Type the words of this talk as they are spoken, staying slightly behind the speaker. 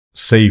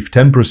Save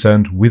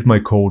 10% with my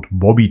code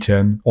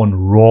BOBBY10 on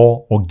raw,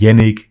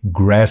 organic,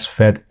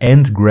 grass-fed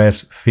and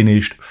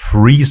grass-finished,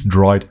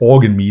 freeze-dried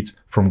organ meats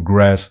from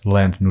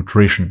Grassland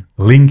Nutrition.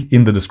 Link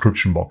in the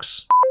description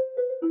box.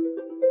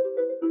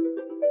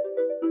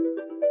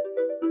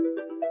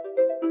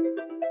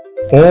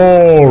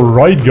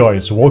 Alright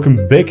guys,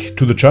 welcome back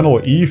to the channel.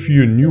 If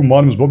you're new,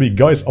 my name is Bobby.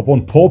 Guys,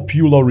 upon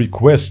popular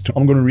request,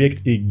 I'm gonna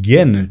react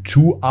again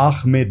to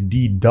Ahmed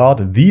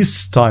Deedat,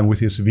 this time with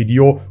his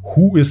video,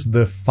 Who is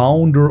the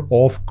Founder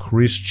of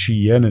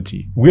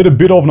Christianity? We had a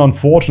bit of an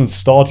unfortunate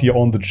start here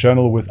on the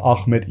channel with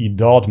Ahmed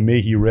Deedat,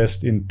 may he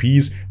rest in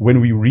peace,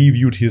 when we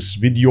reviewed his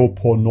video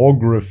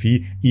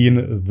Pornography in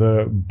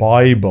the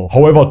Bible.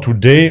 However,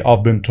 today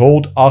I've been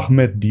told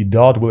Ahmed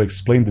Deedat will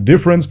explain the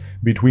difference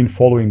between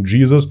following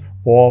Jesus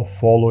or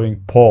following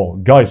Paul.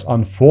 Guys,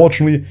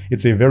 unfortunately,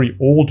 it's a very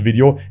old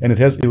video and it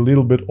has a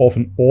little bit of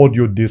an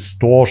audio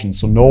distortion.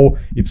 So no,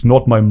 it's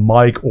not my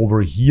mic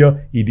over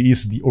here. It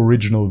is the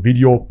original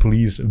video.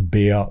 Please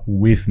bear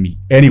with me.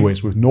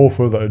 Anyways, with no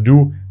further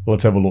ado,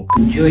 let's have a look.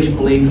 The Jewish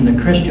belief and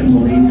the Christian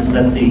belief is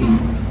that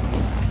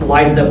the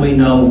life that we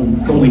know,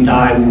 when we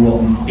die, we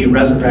will be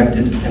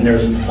resurrected, and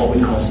there's what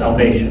we call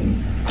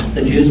salvation.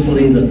 The Jews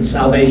believe that the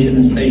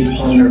salvation is based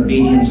upon their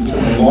obedience to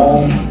the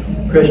law.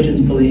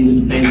 Christians believe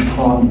it's based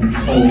upon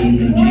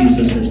belief in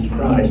Jesus as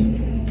Christ.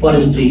 What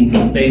is the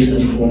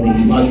basis for the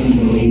Muslim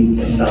belief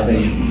in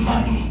salvation?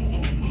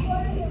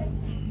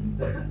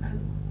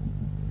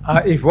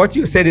 If what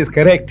you said is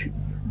correct,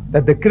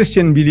 that the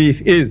Christian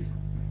belief is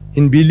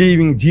in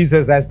believing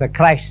Jesus as the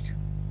Christ,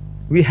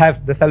 we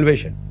have the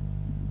salvation.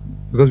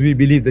 Because we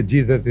believe that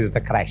Jesus is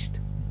the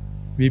Christ.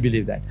 We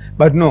believe that.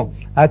 But no,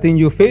 I think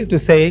you failed to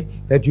say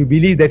that you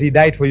believe that he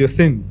died for your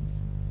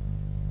sins,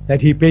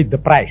 that he paid the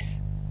price.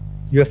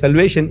 Your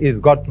salvation is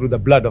got through the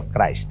blood of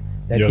Christ,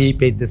 that yes, he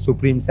paid the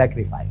supreme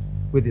sacrifice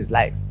with his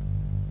life.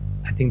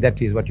 I think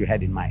that is what you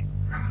had in mind.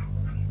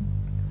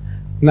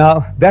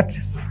 Now, that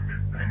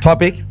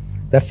topic,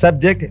 the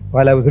subject,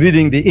 while I was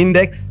reading the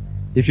index,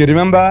 if you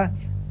remember,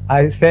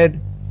 I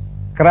said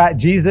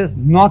Jesus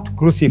not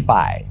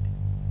crucified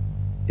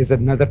is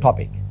another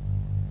topic.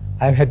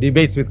 I've had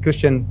debates with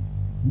Christian,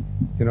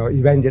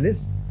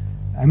 evangelists,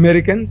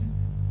 Americans,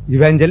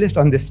 evangelists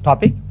on this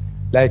topic,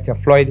 like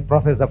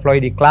Professor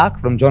Floyd E.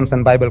 Clark from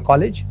Johnson Bible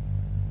College.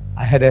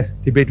 I had a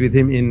debate with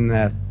him in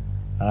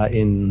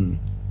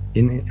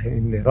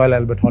the Royal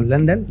Albert Hall,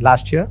 London,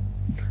 last year.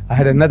 I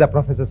had another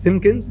Professor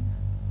Simpkins,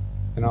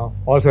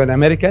 also an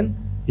American.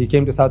 He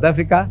came to South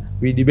Africa.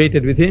 We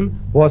debated with him.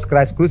 Was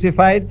Christ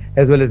crucified,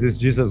 as well as is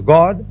Jesus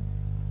God?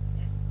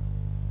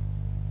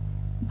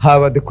 How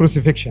about the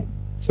crucifixion?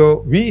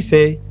 So we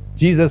say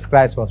Jesus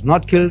Christ was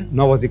not killed,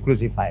 nor was he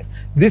crucified.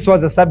 This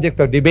was a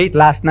subject of debate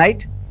last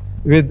night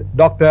with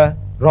Dr.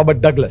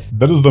 Robert Douglas.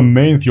 That is the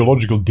main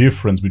theological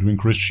difference between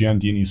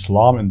Christianity and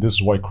Islam, and this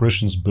is why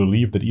Christians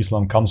believe that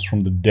Islam comes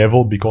from the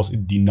devil, because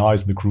it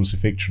denies the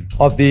crucifixion.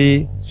 Of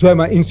the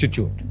Zwema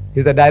Institute.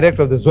 He's the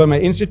director of the Zwema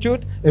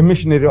Institute, a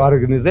missionary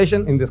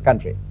organization in this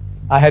country.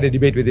 I had a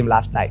debate with him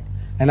last night.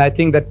 And I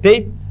think the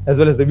tape as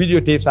well as the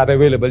videotapes are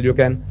available. You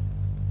can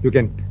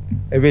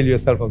avail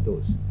yourself of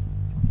those.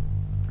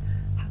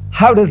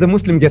 How does the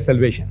Muslim get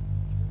salvation?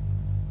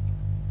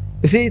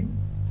 You see,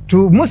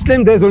 to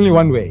Muslim, there's only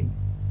one way.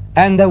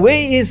 And the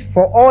way is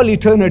for all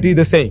eternity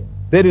the same.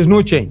 There is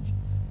no change.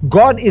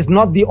 God is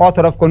not the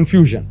author of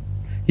confusion.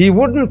 He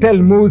wouldn't tell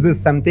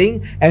Moses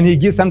something and he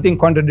gives something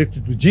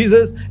contradictory to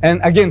Jesus and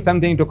again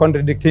something to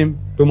contradict him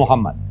to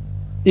Muhammad.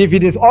 If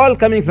it is all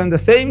coming from the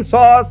same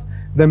source,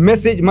 the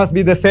message must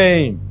be the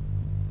same.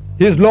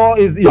 His law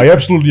is... I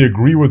absolutely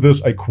agree with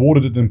this. I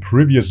quoted it in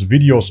previous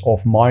videos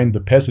of mine, the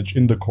passage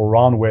in the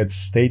Quran where it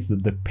states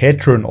that the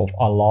pattern of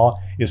Allah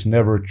is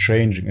never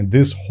changing. And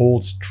this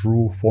holds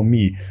true for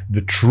me.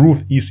 The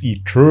truth is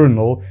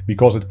eternal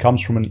because it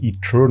comes from an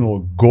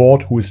eternal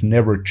God who is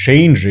never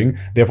changing.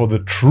 Therefore, the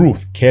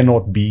truth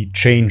cannot be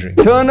changing.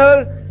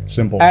 Eternal.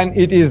 Simple. And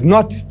it is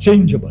not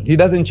changeable. He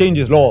doesn't change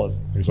his laws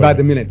by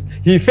the minutes.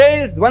 He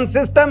fails one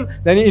system,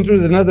 then he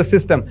introduces another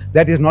system.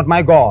 That is not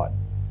my God.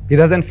 He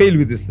doesn't fail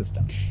with this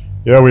system.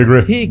 Yeah, we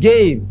agree. He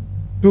gave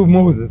to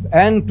Moses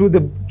and to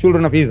the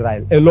children of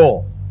Israel a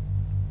law.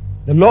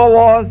 The law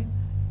was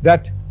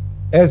that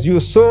as you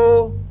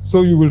sow,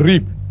 so you will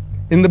reap.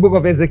 In the book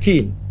of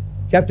Ezekiel,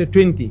 chapter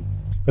 20.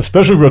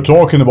 Especially if we're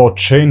talking about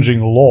changing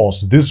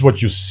laws, this is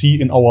what you see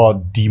in our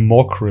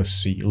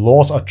democracy.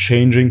 Laws are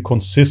changing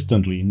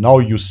consistently. Now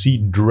you see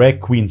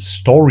drag queen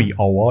story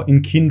hour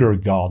in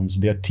kindergartens.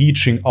 They're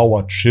teaching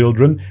our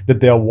children that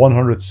there are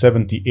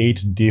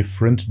 178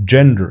 different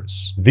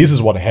genders. This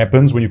is what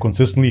happens when you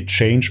consistently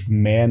change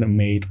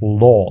man-made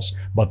laws.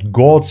 But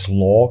God's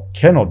law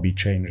cannot be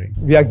changing.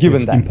 We are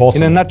given that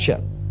impossible. in a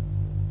nutshell.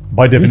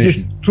 By definition. Which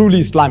is truly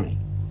Islamic.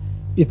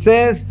 It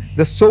says,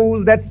 the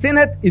soul that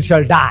sinneth, it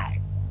shall die.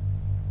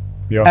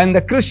 Yeah. And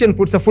the Christian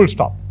puts a full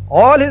stop.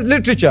 All his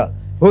literature,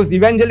 his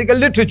evangelical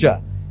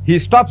literature, he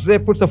stops there,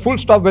 puts a full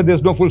stop where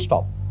there's no full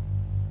stop.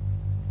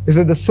 He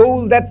says, the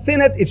soul that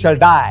sinneth, it shall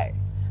die.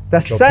 The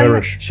shall son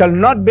perish. shall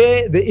not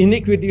bear the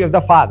iniquity of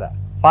the father.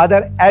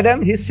 Father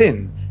Adam, he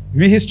sinned.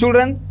 We, his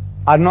children,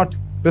 are not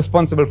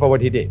responsible for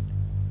what he did.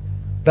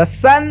 The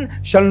son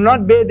shall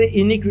not bear the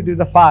iniquity of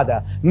the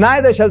father,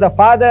 neither shall the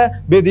father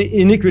bear the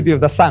iniquity of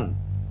the son.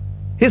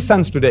 His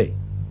sons today,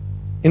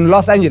 in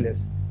Los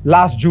Angeles,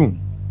 last June,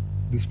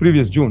 this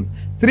previous June,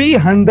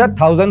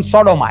 300,000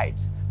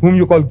 sodomites, whom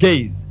you call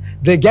gays,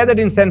 they gathered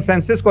in San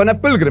Francisco on a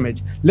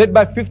pilgrimage, led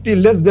by 50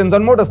 lesbians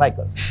on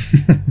motorcycles.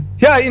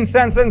 Here in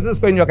San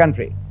Francisco, in your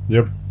country.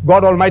 Yep.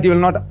 God Almighty will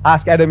not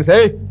ask Adam and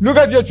say, hey, look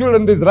at your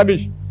children, this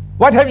rubbish.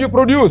 What have you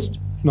produced?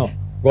 No,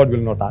 God will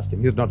not ask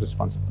him. He is not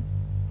responsible.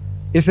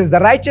 He says, the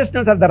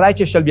righteousness of the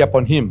righteous shall be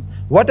upon him.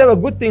 Whatever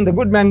good thing the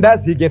good man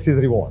does, he gets his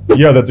reward.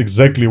 Yeah, that's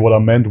exactly what I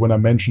meant when I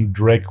mentioned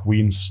Drag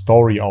Queen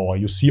Story Hour.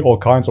 You see all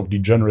kinds of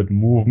degenerate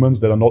movements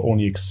that are not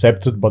only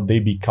accepted, but they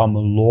become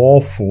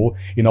lawful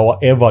in our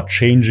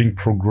ever-changing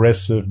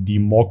progressive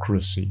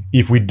democracy.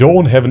 If we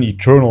don't have an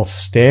eternal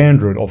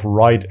standard of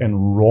right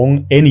and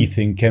wrong,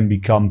 anything can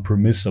become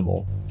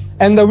permissible.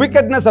 And the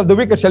wickedness of the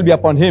wicked shall be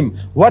upon him.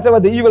 Whatever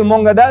the evil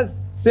monger does,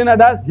 sinner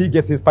does, he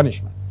gets his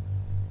punishment.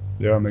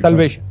 Yeah, makes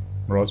Salvation. sense.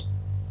 Right.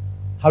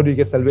 How do you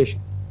get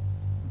salvation?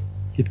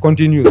 It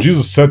continues.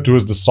 Jesus said to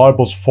his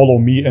disciples, follow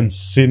me and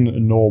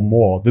sin no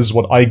more. This is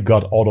what I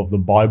got out of the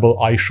Bible.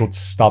 I should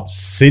stop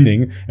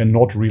sinning and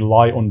not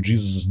rely on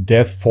Jesus'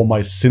 death for my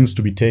sins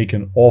to be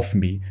taken off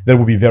me. That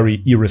would be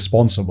very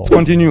irresponsible.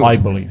 Continues. I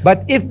believe.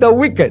 But if the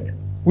wicked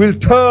will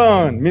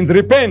turn, means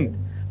repent,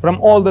 from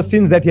all the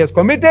sins that he has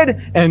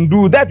committed and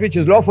do that which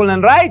is lawful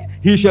and right,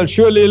 he shall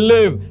surely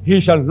live.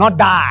 He shall not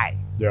die.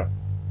 Yeah.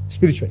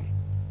 Spiritually.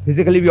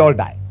 Physically, we all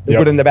die. The Yep.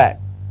 good and the bad.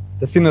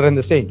 The sinner and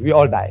the saint. We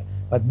all die.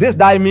 But this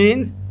die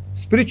means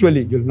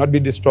spiritually you will not be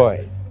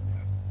destroyed.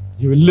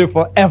 You will live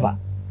forever.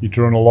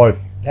 Eternal life.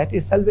 That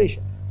is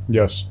salvation.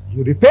 Yes.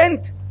 You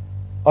repent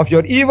of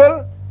your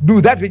evil,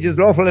 do that which is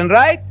lawful and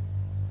right.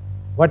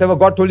 Whatever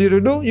God told you to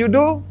do, you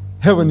do.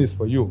 Heaven is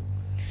for you.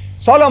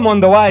 Solomon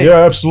the wise.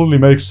 Yeah, absolutely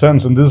makes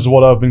sense. And this is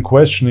what I've been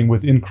questioning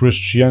within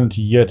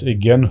Christianity yet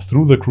again.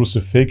 Through the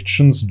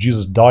crucifixions,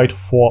 Jesus died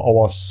for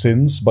our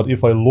sins. But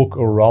if I look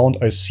around,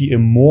 I see a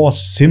more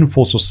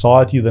sinful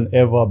society than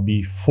ever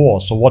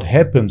before. So what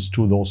happens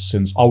to those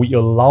sins? Are we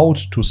allowed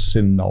to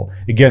sin now?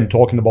 Again,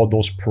 talking about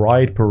those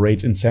pride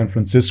parades in San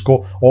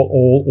Francisco or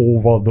all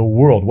over the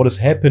world. What is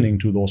happening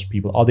to those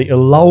people? Are they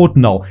allowed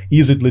now?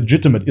 Is it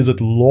legitimate? Is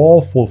it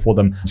lawful for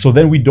them? So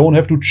then we don't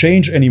have to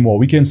change anymore.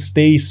 We can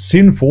stay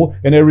sinful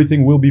and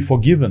everything will be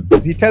forgiven.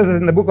 He tells us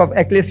in the book of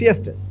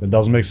Ecclesiastes. That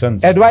doesn't make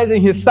sense.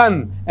 Advising his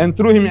son and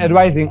through him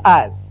advising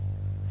us.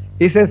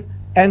 He says,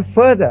 and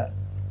further,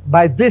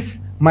 by this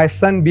my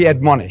son be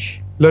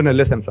admonished. Learn a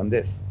lesson from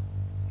this.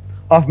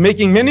 Of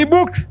making many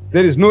books,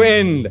 there is no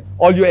end.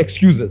 All your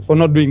excuses for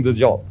not doing the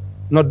job,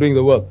 not doing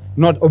the work,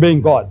 not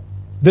obeying God.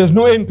 There's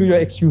no end to your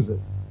excuses.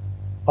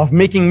 Of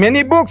making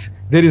many books,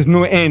 there is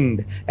no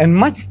end. And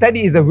much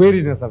study is a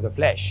weariness of the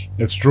flesh.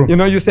 It's true. You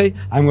know, you say,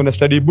 I'm going to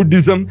study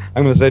Buddhism,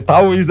 I'm going to study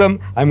Taoism,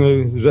 I'm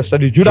going to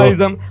study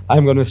Judaism, Sure.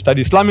 I'm going to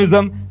study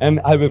Islamism, and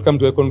I will come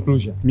to a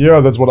conclusion.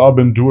 Yeah, that's what I've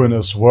been doing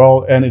as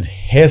well. And it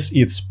has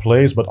its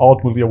place, but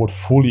ultimately I would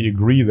fully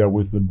agree there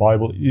with the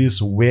Bible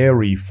is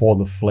weary for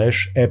the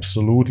flesh.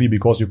 Absolutely,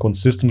 because you're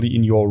consistently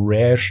in your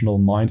rational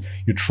mind.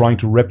 You're trying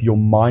to wrap your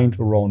mind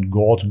around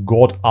God.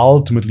 God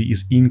ultimately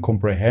is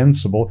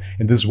incomprehensible.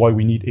 And this is why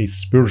we need a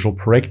spiritual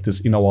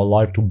practice in our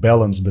life to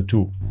balance the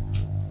two.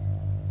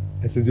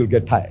 He says you'll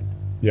get tired.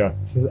 Yeah.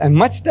 He says, and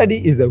much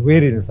study is a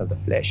weariness of the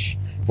flesh.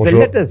 For So sure.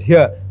 let us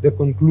hear the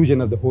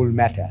conclusion of the whole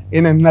matter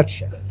in a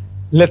nutshell.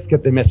 Let's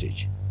get the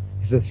message.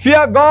 He says,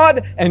 fear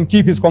God and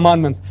keep his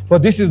commandments, for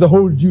this is the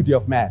whole duty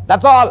of man.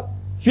 That's all.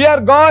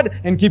 Fear God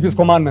and keep his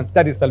commandments.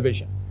 That is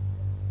salvation.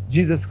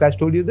 Jesus Christ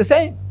told you the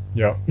same.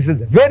 Yeah. He says,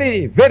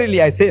 verily,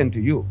 verily I say unto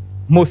you,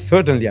 most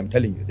certainly I'm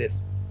telling you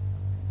this,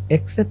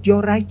 except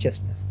your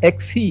righteousness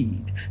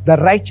exceed the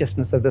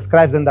righteousness of the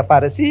scribes and the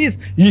Pharisees,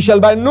 ye shall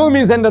by no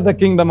means enter the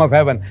kingdom of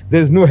heaven.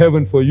 There is no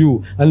heaven for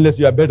you unless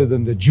you are better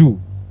than the Jew.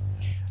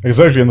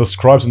 Exactly, and the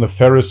scribes and the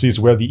Pharisees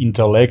were the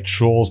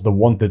intellectuals, the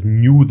ones that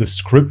knew the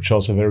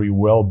scriptures very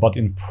well, but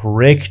in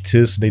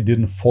practice they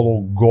didn't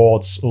follow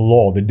God's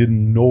law. They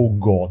didn't know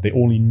God. They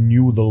only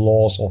knew the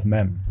laws of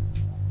men.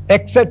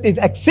 Except it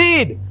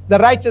exceed the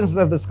righteousness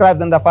of the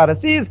scribes and the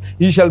Pharisees,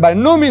 ye shall by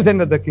no means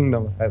enter the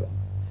kingdom of heaven.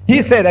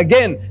 He said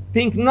again,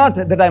 think not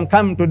that I am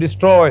come to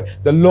destroy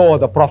the law of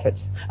the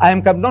prophets. I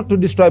am come not to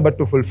destroy but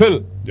to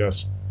fulfill.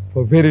 Yes.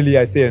 For verily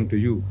I say unto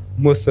you,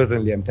 most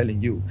certainly I am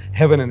telling you,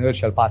 heaven and earth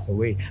shall pass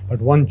away, but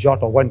one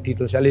jot or one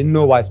tittle shall in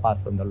no wise pass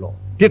from the law.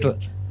 Tittle,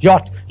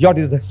 jot. Jot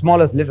is the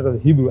smallest letter of the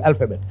Hebrew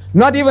alphabet.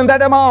 Not even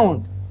that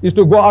amount is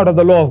to go out of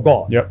the law of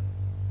God. Yeah.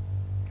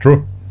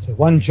 True. So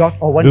one jot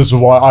or one This is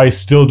why I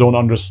still don't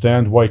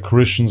understand why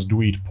Christians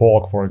do eat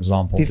pork, for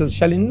example. tittle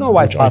shall in no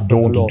wise Which I pass from the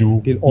don't law,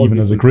 do till all even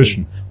be as a fulfilled.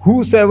 Christian.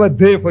 Whosoever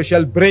therefore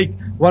shall break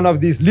one of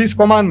these least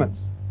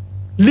commandments,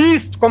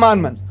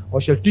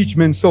 or shall teach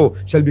men so,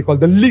 shall be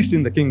called the least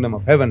in the kingdom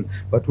of heaven.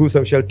 But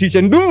whosoever shall teach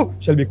and do,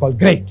 shall be called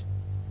great.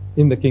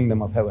 in the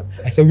kingdom of heaven.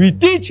 I say, we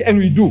teach and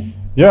we do.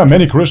 Yeah,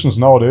 many Christians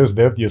nowadays,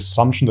 they have the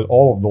assumption that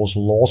all of those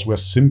laws were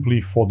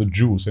simply for the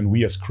Jews, and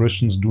we as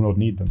Christians do not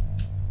need them.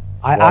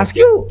 I ask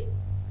you,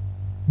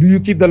 do you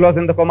keep the laws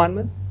and the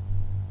commandments?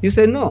 You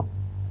say, no.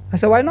 I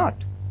say, why not?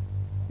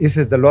 He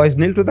says, the law is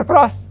nailed to the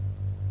cross.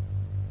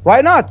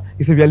 Why not?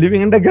 He says, we are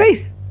living under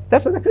grace.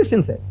 That's what the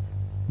Christian says.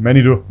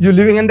 Many do. You're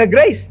living under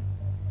grace.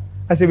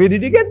 I say, where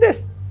did you get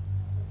this?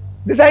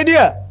 This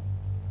idea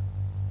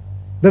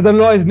that the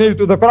law is nailed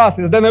to the cross,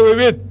 is done away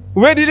with.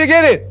 Where did you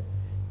get it?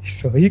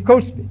 So he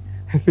quotes me.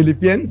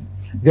 Philippians,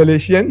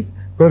 Galatians,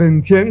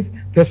 Corinthians,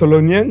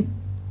 Thessalonians,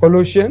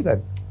 Colossians.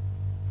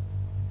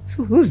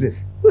 So who's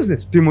this? Who's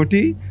this?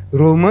 Timothy,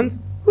 Romans,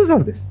 who's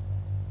all this?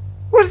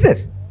 What's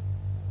this?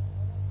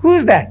 Who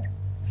is that?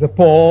 It's a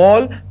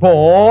Paul.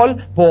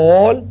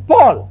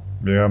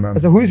 Yeah, man. I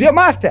said, who is your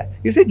master?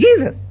 You say,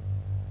 Jesus.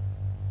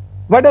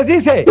 What does he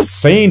say?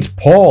 Saint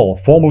Paul,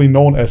 formerly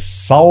known as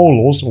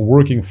Saulus,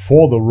 working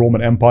for the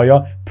Roman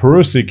Empire,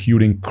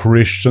 persecuting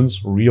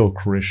Christians, real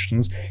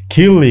Christians,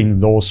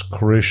 killing those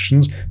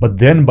Christians, but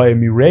then by a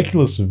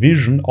miraculous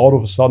vision, out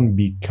of a sudden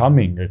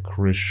becoming a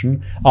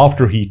Christian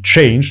after he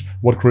changed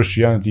what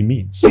Christianity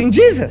means. In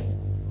Jesus.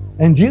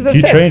 And Jesus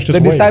said,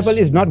 the disciple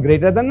is not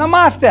greater than the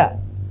master.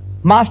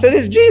 Master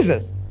is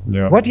Jesus.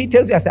 Yeah. What he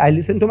tells you, I say, I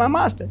listen to my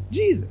master,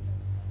 Jesus.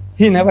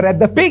 He never had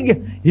the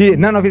pig.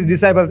 None of his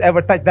disciples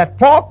ever touched that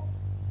pork.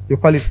 You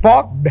call it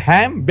pork,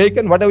 ham,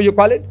 bacon, whatever you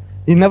call it.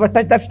 He never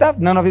touched that stuff.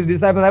 None of his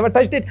disciples ever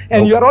touched it.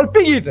 And you are all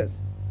pig eaters.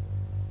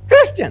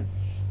 Christians.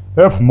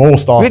 Yep,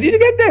 most are. Where did you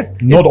get this?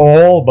 Not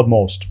all, but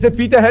most. So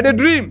Peter had a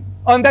dream.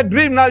 On that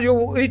dream, now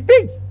you eat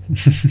pigs.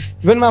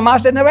 When my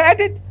master never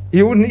ate it,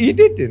 he wouldn't eat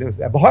it. It was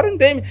abhorrent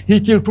to him. He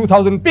killed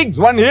 2,000 pigs.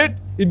 One hit,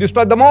 he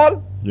destroyed them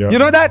all. Yeah. You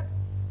know that?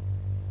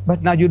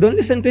 But now you don't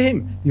listen to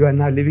him. You are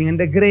now living in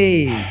the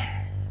grace.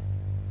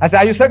 I said,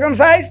 are you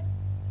circumcised?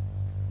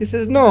 He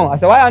says, no. I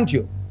said, why aren't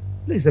you?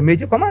 It's a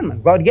major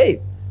commandment God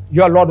gave.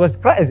 Your Lord was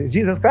Christ,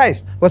 Jesus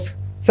Christ was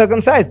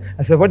circumcised.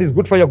 I said, what is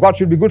good for your God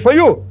should be good for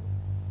you.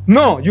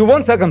 No, you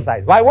won't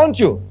circumcise. Why won't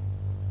you?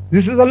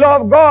 This is the law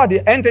of God.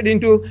 He entered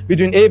into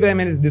between Abraham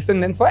and his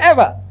descendants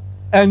forever.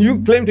 And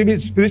you claim to be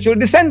spiritual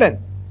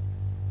descendants.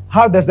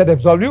 How does that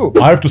absolve you?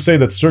 I have to say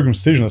that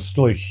circumcision is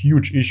still a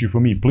huge issue for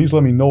me. Please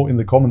let me know in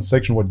the comment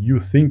section what you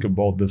think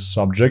about this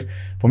subject.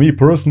 For me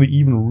personally,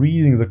 even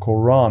reading the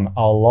Quran,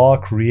 Allah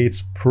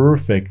creates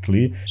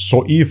perfectly.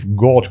 So if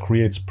God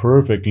creates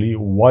perfectly,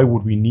 why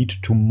would we need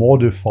to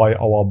modify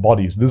our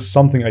bodies? This is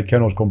something I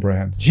cannot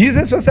comprehend.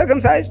 Jesus was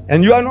circumcised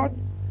and you are not?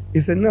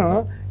 He said,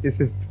 no. He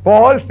says,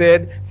 Paul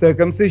said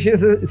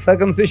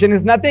circumcision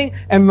is nothing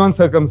and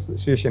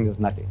non-circumcision is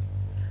nothing.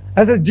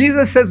 I said,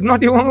 Jesus says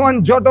not even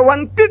one jot or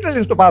one tittle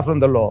is to pass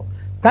from the law.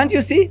 Can't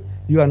you see?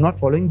 You are not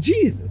following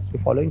Jesus.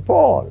 You're following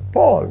Paul.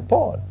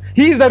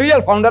 He is the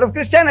real founder of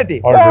Christianity.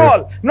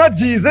 Paul, not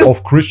Jesus.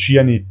 Of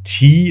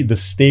Christianity, the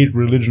state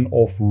religion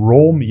of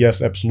Rome,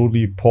 yes,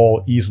 absolutely,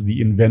 Paul is the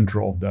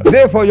inventor of that.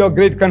 Therefore, your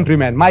great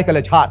countryman, Michael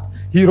H. Hart,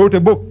 he wrote a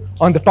book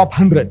on the top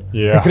 100,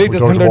 yeah, the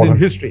greatest 100 in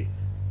history.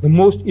 The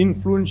most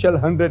influential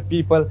 100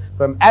 people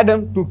from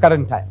Adam to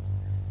current time.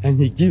 And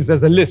he gives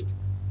us a list.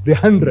 The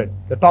 100,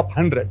 the top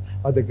 100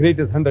 are the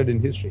greatest 100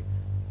 in history.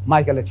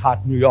 Michael H.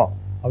 Hart, New York,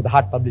 of the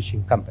Hart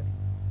Publishing Company.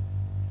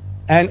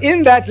 And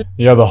in that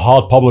yeah, the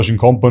Hart Publishing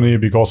Company,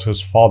 because his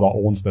father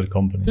owns that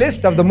company.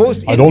 List of the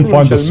most I don't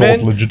find this source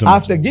men, legitimate.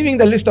 After giving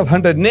the list of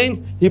 100 names,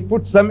 he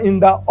puts them in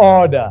the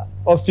order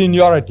of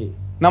seniority.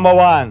 Number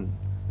 1,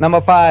 number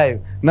 5,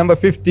 number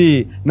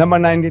 50, number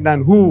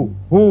 99. Who?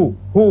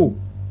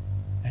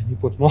 And he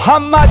puts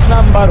Muhammad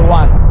number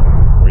 1.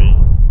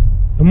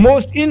 The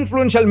most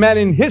influential man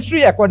in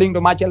history, according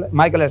to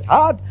Michael H.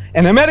 Hart,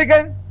 an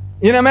American,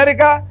 in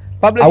America,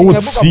 publishing I would a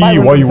book see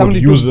of why you would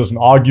use it as an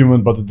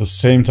argument, but at the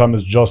same time,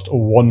 it's just a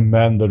one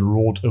man that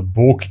wrote a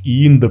book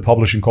in the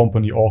publishing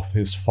company of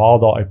his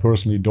father. I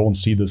personally don't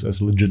see this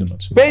as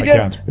legitimate.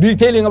 Pages,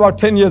 retailing about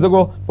 10 years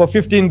ago for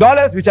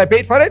 $15, which I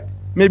paid for it.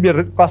 Maybe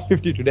it cost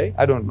 $50 today,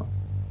 I don't know.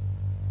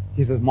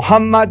 He says,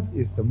 Muhammad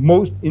is the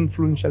most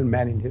influential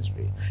man in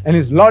history. And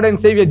his Lord and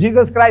Savior,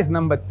 Jesus Christ,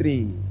 number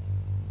 3.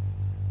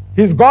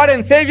 His God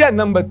and Savior,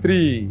 number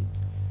 3.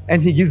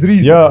 And he gives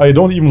reason. Yeah, I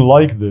don't even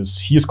like this.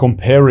 He is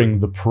comparing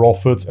the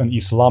prophets, and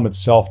Islam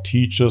itself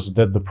teaches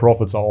that the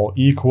prophets are all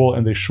equal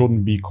and they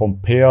shouldn't be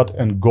compared,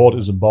 and God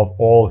is above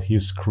all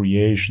his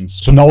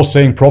creations. So now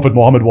saying Prophet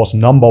Muhammad was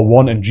number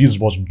 1 and Jesus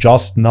was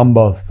just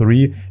number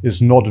 3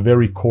 is not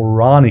very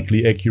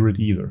Quranically accurate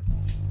either.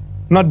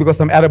 Not because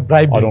some Arab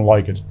bribed him. I don't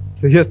like it.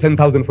 So here's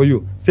 10,000 for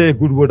you. Say a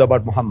good word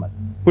about Muhammad.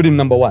 Put him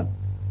number 1.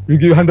 We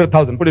give you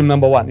 100,000. Put him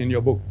number 1 in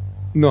your book.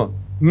 No.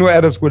 No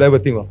Arabs could ever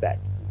think of that.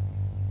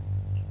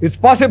 It's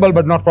possible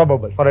but not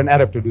probable for an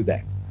Arab to do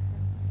that.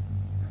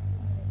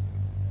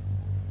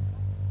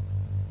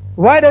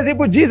 Why does he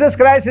put Jesus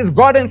Christ as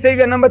God and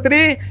Savior number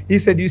 3? He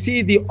said, you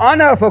see, the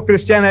honor for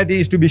Christianity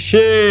is to be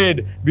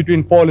shared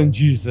between Paul and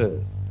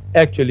Jesus.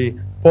 Actually,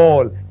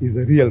 Paul is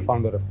the real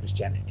founder of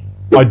Christianity.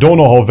 I don't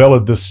know how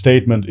valid this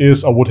statement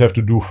is. I would have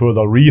to do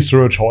further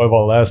research. However,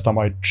 last time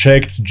I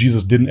checked,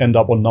 Jesus didn't end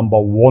up on number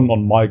 1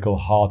 on Michael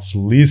Hart's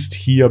list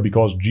here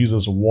because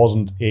Jesus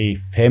wasn't a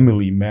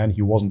family man,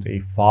 he wasn't a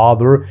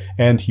father,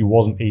 and he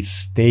wasn't a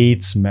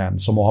statesman.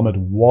 So Muhammad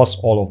was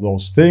all of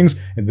those things,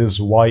 and this is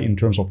why in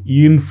terms of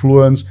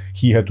influence,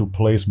 he had to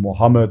place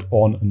Muhammad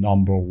on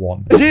number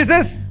 1.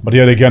 Jesus! But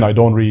yet again, I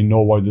don't really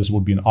know why this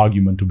would be an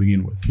argument to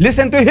begin with.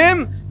 Listen to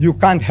him, you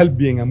can't help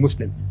being a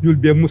Muslim. You'll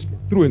be a Muslim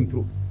through and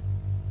through.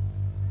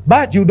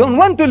 But you don't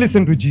want to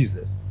listen to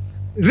Jesus.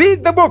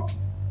 Read the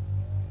books.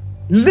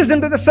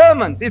 Listen to the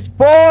sermons. It's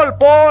Paul,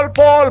 Paul,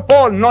 Paul,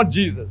 Paul, not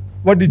Jesus.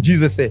 What did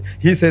Jesus say?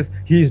 He says,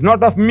 he is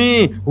not of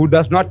me who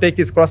does not take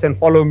his cross and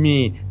follow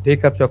me.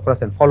 Take up your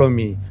cross and follow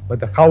me.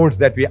 But the cowards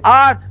that we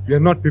are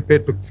not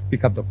prepared to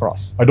pick up the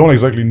cross. I don't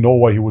exactly know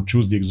why he would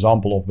choose the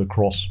example of the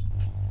cross.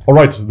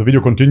 Alright, the video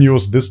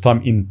continues, this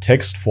time in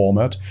text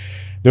format.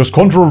 There's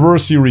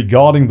controversy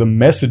regarding the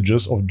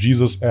messages of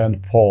Jesus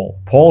and Paul.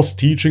 Paul's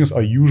teachings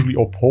are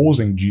usually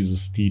opposing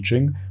Jesus'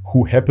 teaching,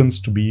 who happens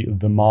to be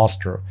the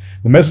master.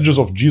 The messages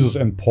of Jesus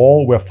and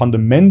Paul were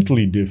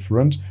fundamentally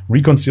different.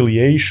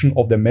 Reconciliation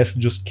of their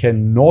messages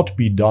cannot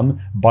be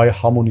done by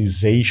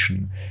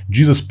harmonization.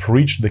 Jesus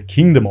preached the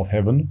kingdom of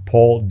heaven,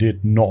 Paul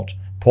did not.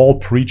 Paul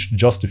preached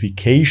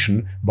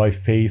justification by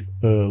faith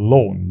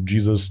alone.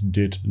 Jesus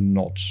did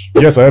not.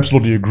 Yes, I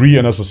absolutely agree,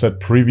 and as I said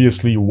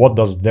previously, what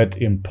does that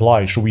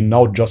imply? Should we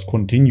now just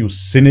continue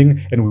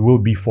sinning and we will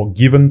be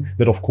forgiven?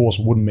 That of course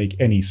wouldn't make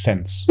any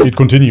sense. It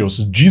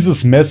continues.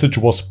 Jesus' message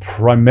was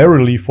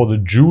primarily for the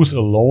Jews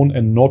alone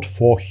and not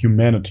for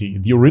humanity.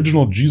 The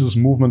original Jesus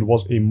movement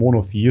was a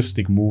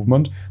monotheistic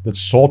movement that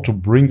sought to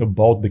bring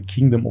about the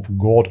kingdom of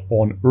God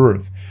on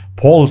earth.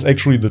 Paul is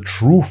actually the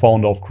true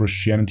founder of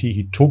Christianity.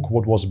 He took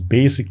what was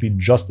basically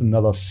just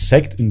another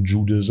sect in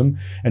Judaism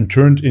and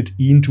turned it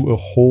into a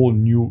whole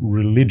new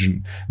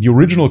religion. The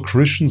original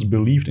Christians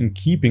believed in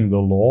keeping the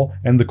law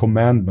and the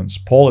commandments.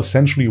 Paul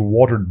essentially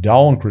watered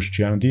down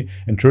Christianity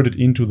and turned it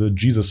into the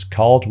Jesus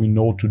cult we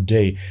know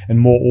today, and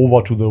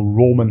moreover to the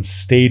Roman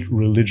state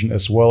religion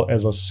as well,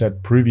 as I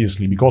said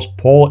previously. Because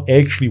Paul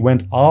actually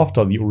went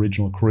after the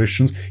original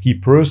Christians, he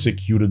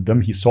persecuted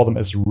them, he saw them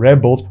as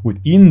rebels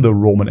within the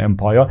Roman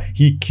Empire,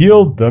 he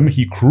killed them,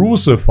 he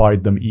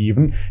crucified them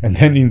even, and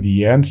then in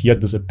the end he had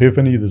this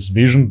epiphany, this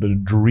vision, the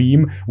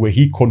dream where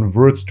he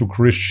converts to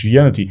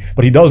Christianity.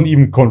 But he doesn't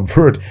even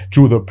convert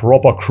to the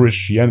proper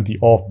Christianity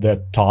of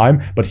that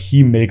time, but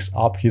he makes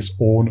up his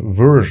own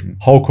version.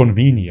 How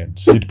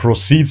convenient. It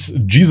proceeds,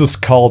 Jesus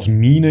cult,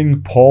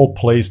 meaning Paul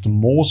placed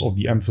most of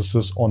the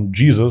emphasis on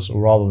Jesus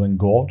rather than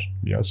God.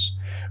 Yes.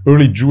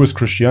 Early Jewish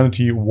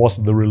Christianity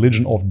was the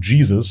religion of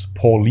Jesus.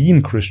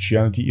 Pauline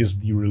Christianity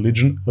is the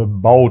religion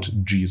about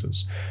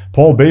Jesus.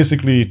 Paul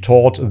basically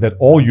taught that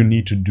all you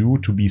need to do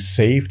to be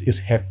saved is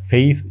have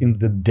faith in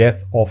the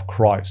death of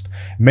Christ.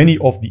 Many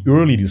of the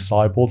early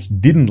disciples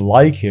didn't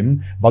like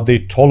him, but they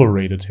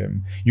tolerated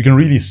him. You can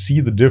really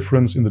see the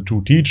difference in the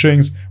two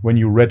teachings when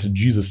you read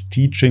Jesus'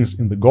 teachings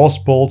in the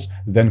Gospels,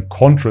 then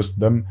contrast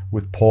them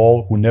with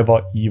Paul, who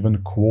never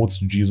even quotes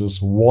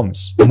Jesus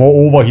once.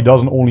 Moreover, he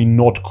doesn't only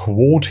not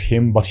quote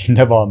him, but he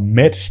never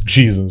met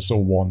Jesus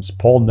once.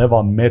 Paul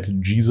never met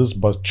Jesus,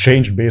 but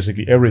changed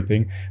basically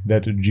everything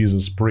that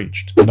Jesus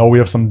preached. Now we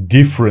have some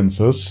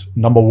differences.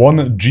 Number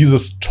one,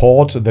 Jesus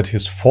taught that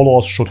his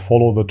followers should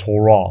follow the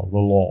Torah, the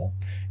law.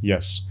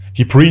 Yes.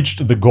 He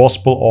preached the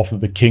gospel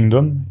of the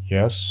kingdom.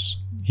 Yes.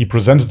 He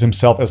presented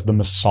himself as the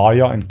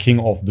Messiah and King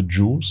of the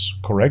Jews.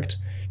 Correct.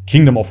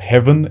 Kingdom of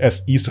heaven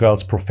as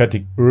Israel's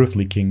prophetic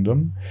earthly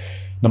kingdom.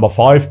 Number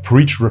 5,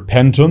 preach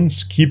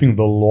repentance, keeping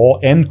the law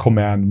and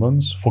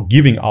commandments,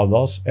 forgiving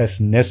others as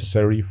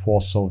necessary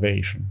for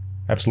salvation.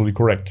 Absolutely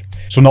correct.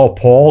 So now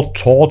Paul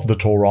taught the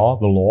Torah,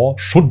 the law,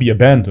 should be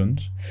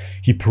abandoned.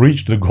 He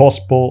preached the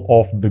gospel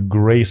of the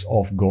grace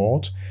of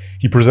God.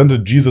 He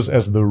presented Jesus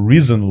as the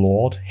risen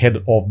Lord,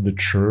 head of the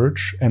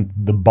church and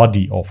the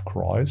body of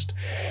Christ.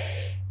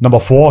 Number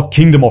 4,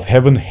 kingdom of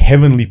heaven,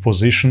 heavenly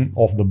position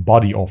of the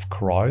body of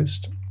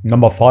Christ.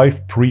 Number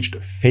 5,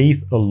 preached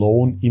faith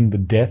alone in the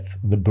death,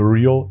 the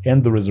burial,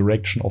 and the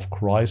resurrection of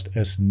Christ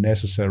as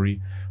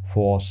necessary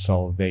for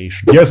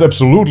salvation. Yes,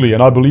 absolutely,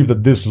 and I believe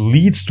that this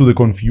leads to the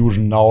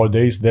confusion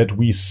nowadays that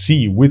we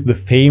see with the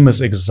famous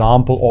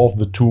example of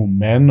the two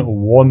men.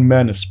 One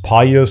man is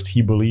pious,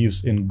 he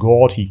believes in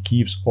God, he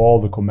keeps all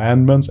the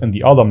commandments, and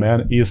the other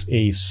man is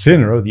a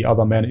sinner, the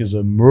other man is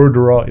a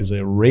murderer, is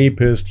a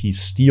rapist, he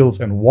steals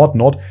and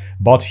whatnot,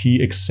 but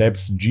he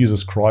accepts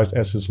Jesus Christ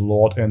as his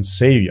Lord and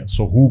Savior.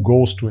 So who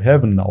goes to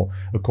heaven now?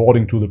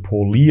 According to the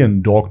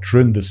Pauline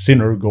doctrine, the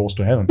sinner goes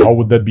to heaven. How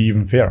would that be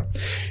even fair?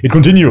 It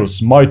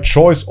continues. My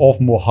choice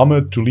of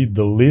Muhammad to lead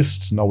the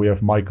list, now we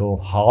have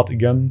Michael Hart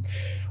again,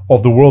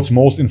 of the world's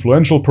most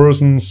influential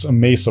persons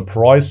may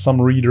surprise some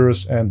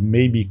readers and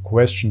may be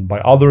questioned by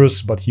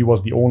others, but he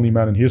was the only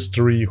man in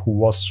history who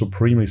was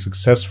supremely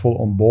successful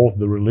on both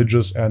the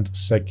religious and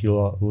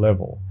secular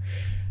level.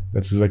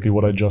 That's exactly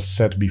what I just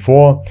said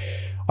before.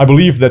 I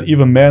believe that if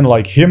a man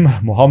like him,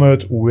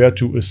 Muhammad, were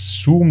to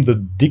assume the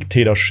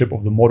dictatorship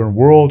of the modern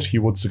world, he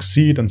would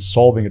succeed in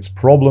solving its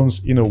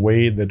problems in a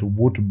way that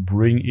would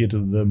bring it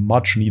the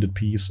much needed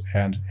peace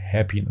and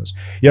happiness.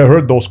 Yeah, I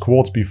heard those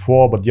quotes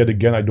before, but yet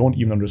again, I don't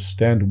even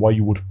understand why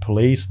you would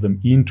place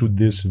them into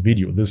this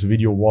video. This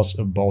video was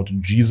about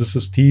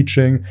Jesus's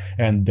teaching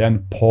and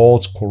then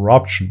Paul's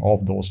corruption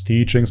of those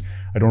teachings.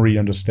 I don't really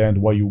understand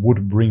why you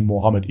would bring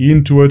Muhammad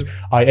into it.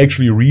 I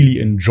actually really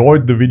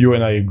enjoyed the video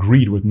and I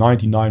agreed with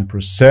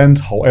 99%.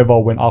 However,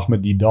 when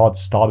Ahmed Deedat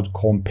started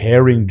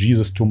comparing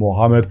Jesus to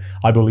Muhammad,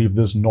 I believe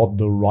this is not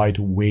the right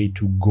way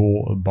to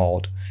go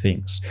about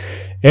things.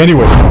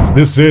 Anyways, guys,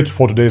 this is it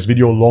for today's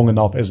video, long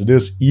enough as it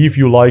is. If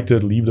you liked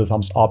it, leave the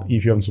thumbs up.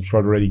 If you haven't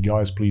subscribed already,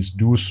 guys, please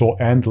do so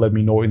and let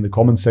me know in the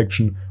comment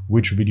section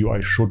which video I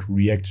should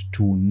react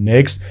to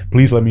next.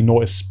 Please let me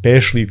know,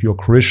 especially if you're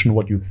Christian,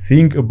 what you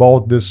think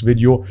about this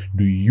video.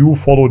 Do you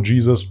follow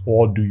Jesus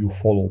or do you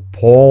follow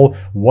Paul?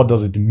 What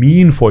does it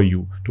mean for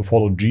you to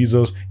follow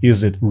Jesus?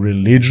 Is it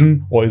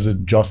religion or is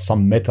it just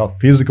some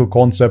metaphysical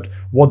concept?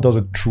 What does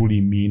it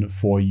truly mean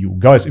for you?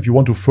 Guys, if you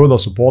want to further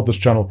support this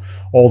channel,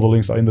 all the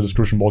links are in the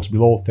description box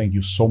below. Thank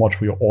you so much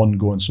for your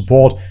ongoing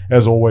support.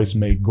 As always,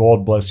 may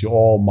God bless you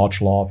all.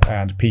 Much love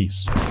and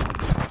peace.